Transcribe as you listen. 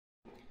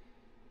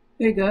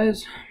Hey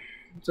guys,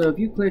 so if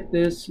you click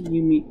this,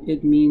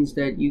 it means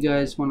that you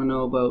guys want to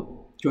know about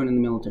joining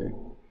the military.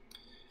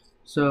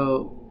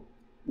 So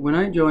when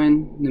I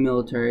joined the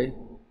military,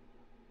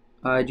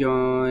 I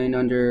joined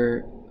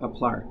under a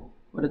PLAR.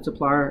 What is a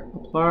PLAR? A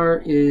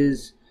PLAR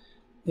is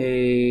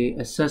a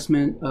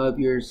assessment of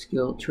your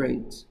skilled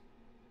trades,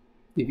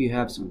 if you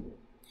have some.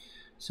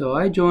 So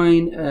I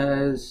joined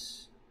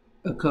as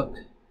a cook,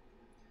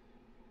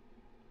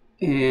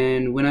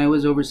 and when I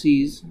was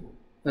overseas,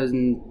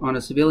 on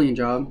a civilian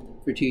job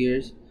for 2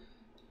 years,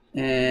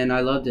 and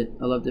I loved it.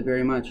 I loved it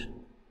very much.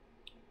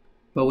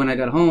 But when I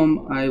got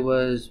home, I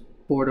was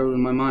bored out of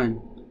my mind.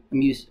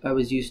 I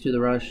was used to the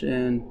rush,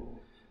 and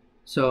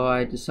so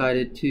I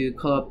decided to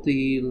call up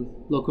the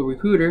local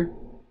recruiter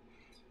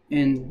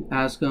and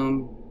ask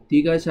them, "Do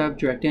you guys have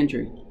direct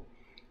entry?"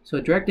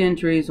 So direct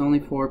entry is only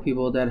for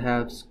people that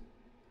have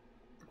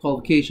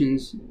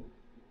qualifications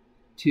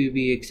to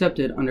be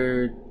accepted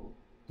under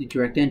the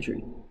direct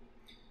entry.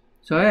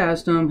 So I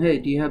asked him, "Hey,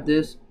 do you have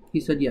this?" He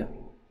said, "Yeah."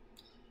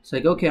 It's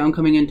like, "Okay, I'm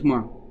coming in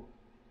tomorrow."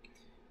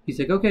 He's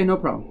like, "Okay, no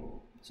problem."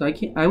 So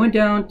I went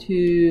down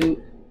to,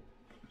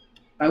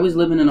 I was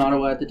living in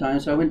Ottawa at the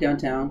time, so I went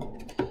downtown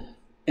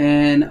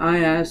and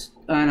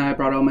I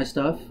brought all my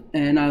stuff,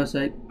 and I was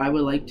like, I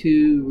would like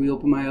to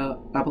reopen my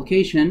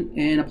application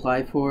and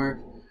apply for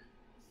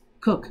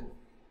cook.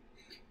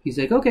 He's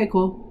like, "Okay,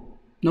 cool,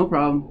 no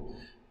problem.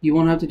 You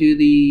won't have to do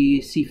the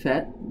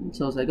CFET."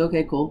 So I was like,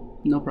 "Okay, cool,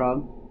 no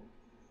problem."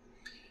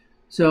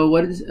 So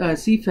what is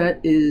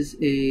CFET is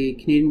a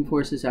Canadian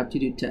Forces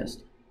Aptitude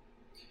Test.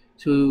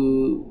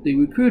 So the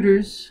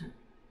recruiters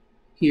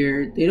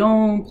here, they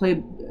don't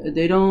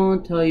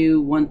tell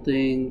you one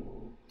thing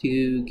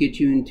to get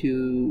you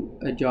into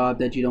a job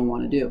that you don't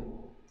want to do.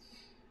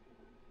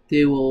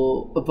 They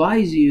will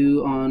advise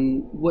you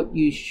on what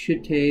you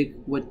should take,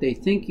 what they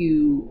think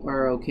you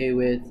are okay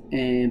with,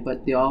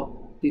 but the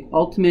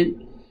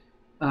ultimate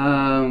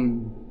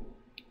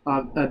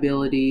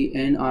ability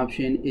and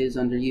option is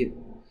under you.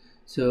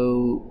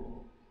 So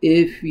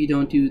if you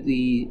do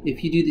the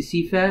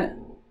CFAT,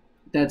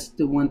 that's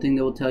the one thing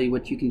that will tell you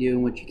what you can do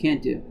and what you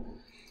can't do.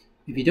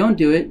 If you don't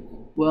do it,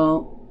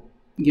 well,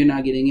 you're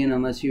not getting in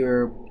unless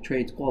you're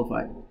trades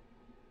qualified.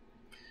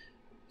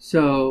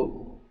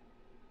 So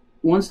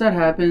once that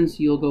happens,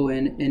 you'll go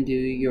in and do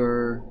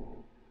your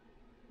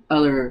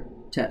other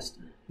test.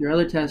 Your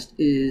other test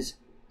is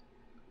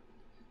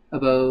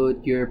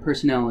about your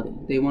personality.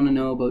 They want to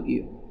know about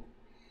you.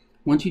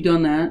 Once you've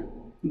done that,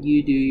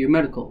 you do your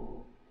medical.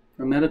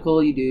 For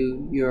medical, you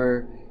do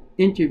your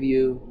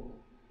interview,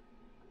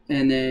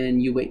 and then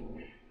you wait.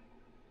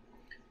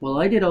 Well,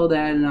 I did all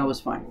that and I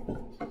was fine.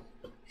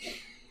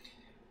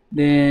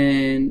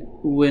 Then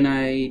when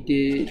I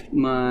did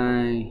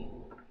my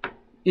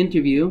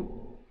interview,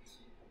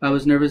 I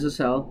was nervous as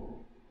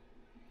hell,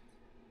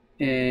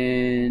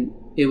 and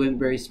it went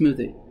very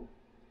smoothly.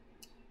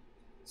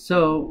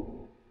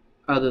 So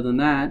other than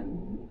that,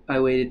 I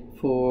waited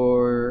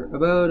for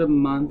about a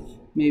month,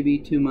 maybe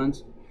 2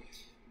 months.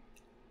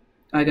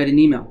 I got an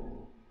email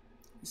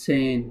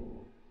saying,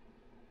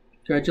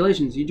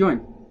 "Congratulations, you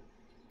joined."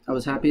 I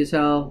was happy as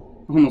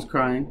hell, almost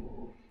crying.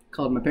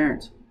 Called my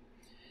parents.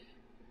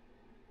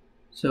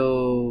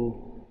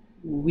 So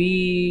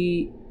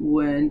we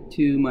went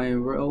to my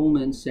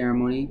enrollment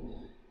ceremony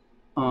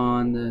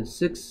on the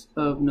 6th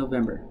of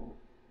November.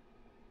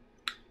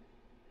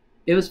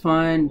 It was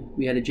fine.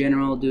 We had a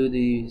general do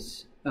the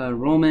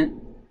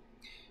enrollment.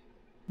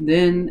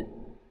 Then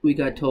we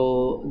got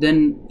told,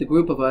 then the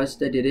group of us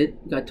that did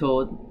it got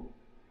told,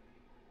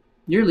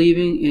 "You're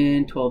leaving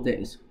in 12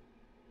 days.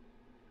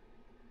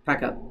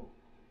 Pack up."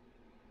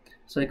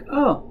 It's like,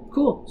 "Oh,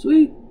 cool,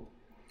 sweet."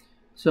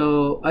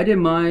 So I did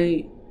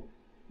my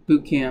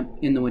boot camp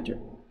in the winter.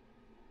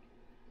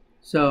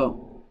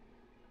 So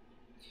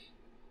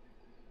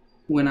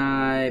when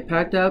I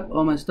packed up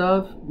all my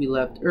stuff, we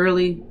left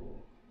early.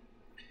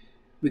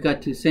 We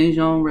got to Saint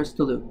Jean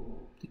Restoulou,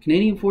 the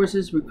Canadian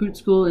Forces Recruit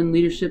School and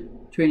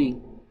Leadership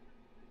Training.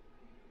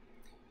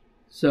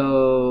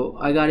 So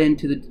I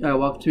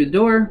walked through the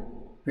door.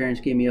 Parents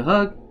gave me a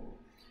hug.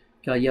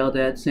 Got yelled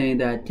at saying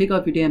that, "Take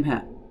off your damn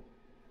hat."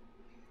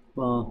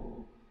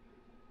 Well,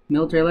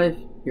 military life,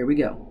 here we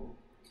go.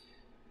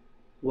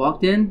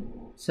 Walked in,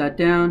 sat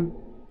down,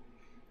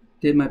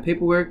 did my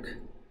paperwork,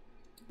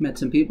 met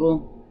some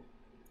people,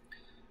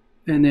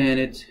 and then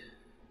it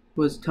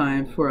was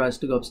time for us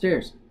to go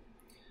upstairs.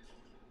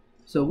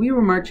 So we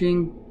were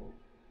marching,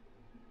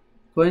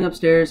 going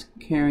upstairs,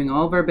 carrying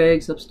all of our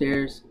bags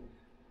upstairs,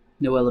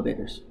 no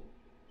elevators.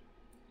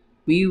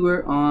 We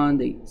were on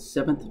the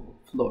 7th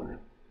floor.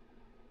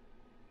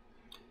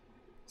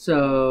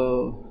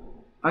 So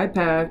I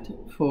packed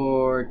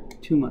for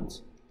 2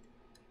 months.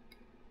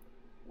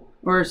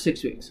 Or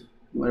 6 weeks,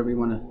 whatever you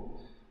want to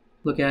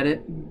look at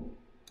it.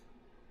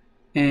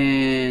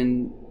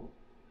 And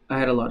I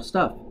had a lot of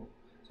stuff.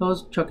 So I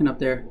was trucking up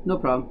there, no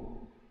problem.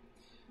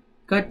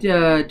 Got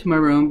to my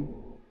room,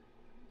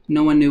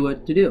 no one knew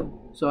what to do.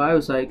 So I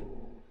was like,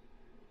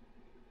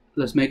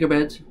 "Let's make our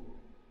beds,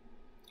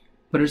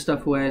 put our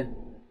stuff away,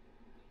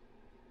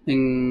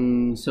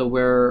 and so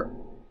we're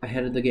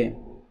ahead of the game.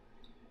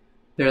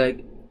 They're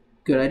like,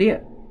 good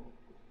idea.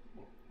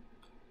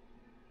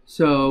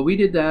 So we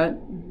did that,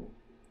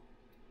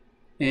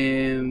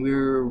 and we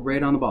were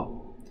right on the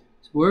ball.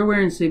 So we're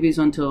wearing civvies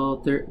until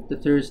the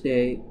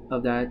Thursday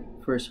of that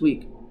first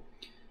week.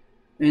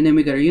 And then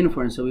we got our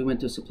uniforms. So we went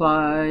to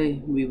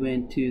supply, we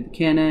went to the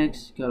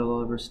Canex, got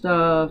all of our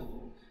stuff,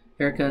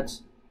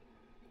 haircuts,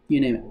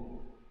 you name it.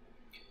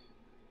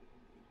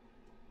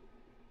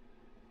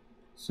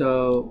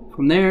 So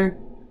from there,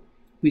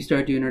 we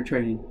start doing our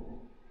training.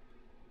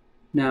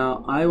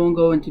 Now, I won't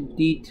go into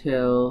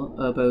detail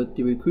about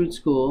the recruit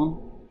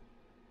school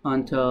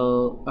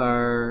until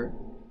our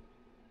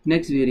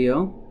next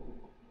video,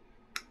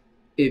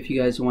 if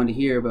you guys want to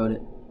hear about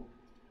it.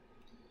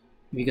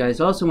 If you guys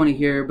also want to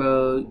hear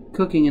about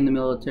cooking in the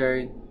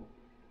military,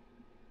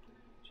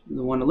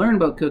 you want to learn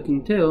about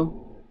cooking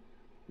too,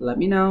 let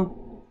me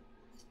know,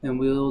 and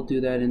we'll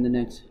do that in the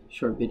next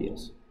short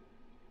videos.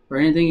 Or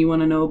anything you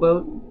want to know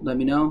about, let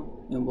me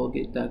know, and we'll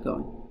get that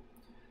going.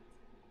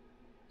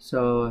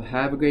 So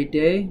have a great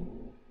day.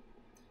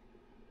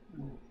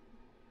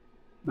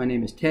 My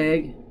name is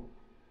Tag.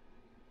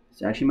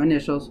 It's actually my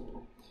initials.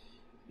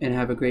 And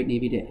have a great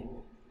Navy day.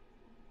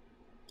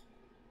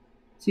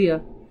 See ya.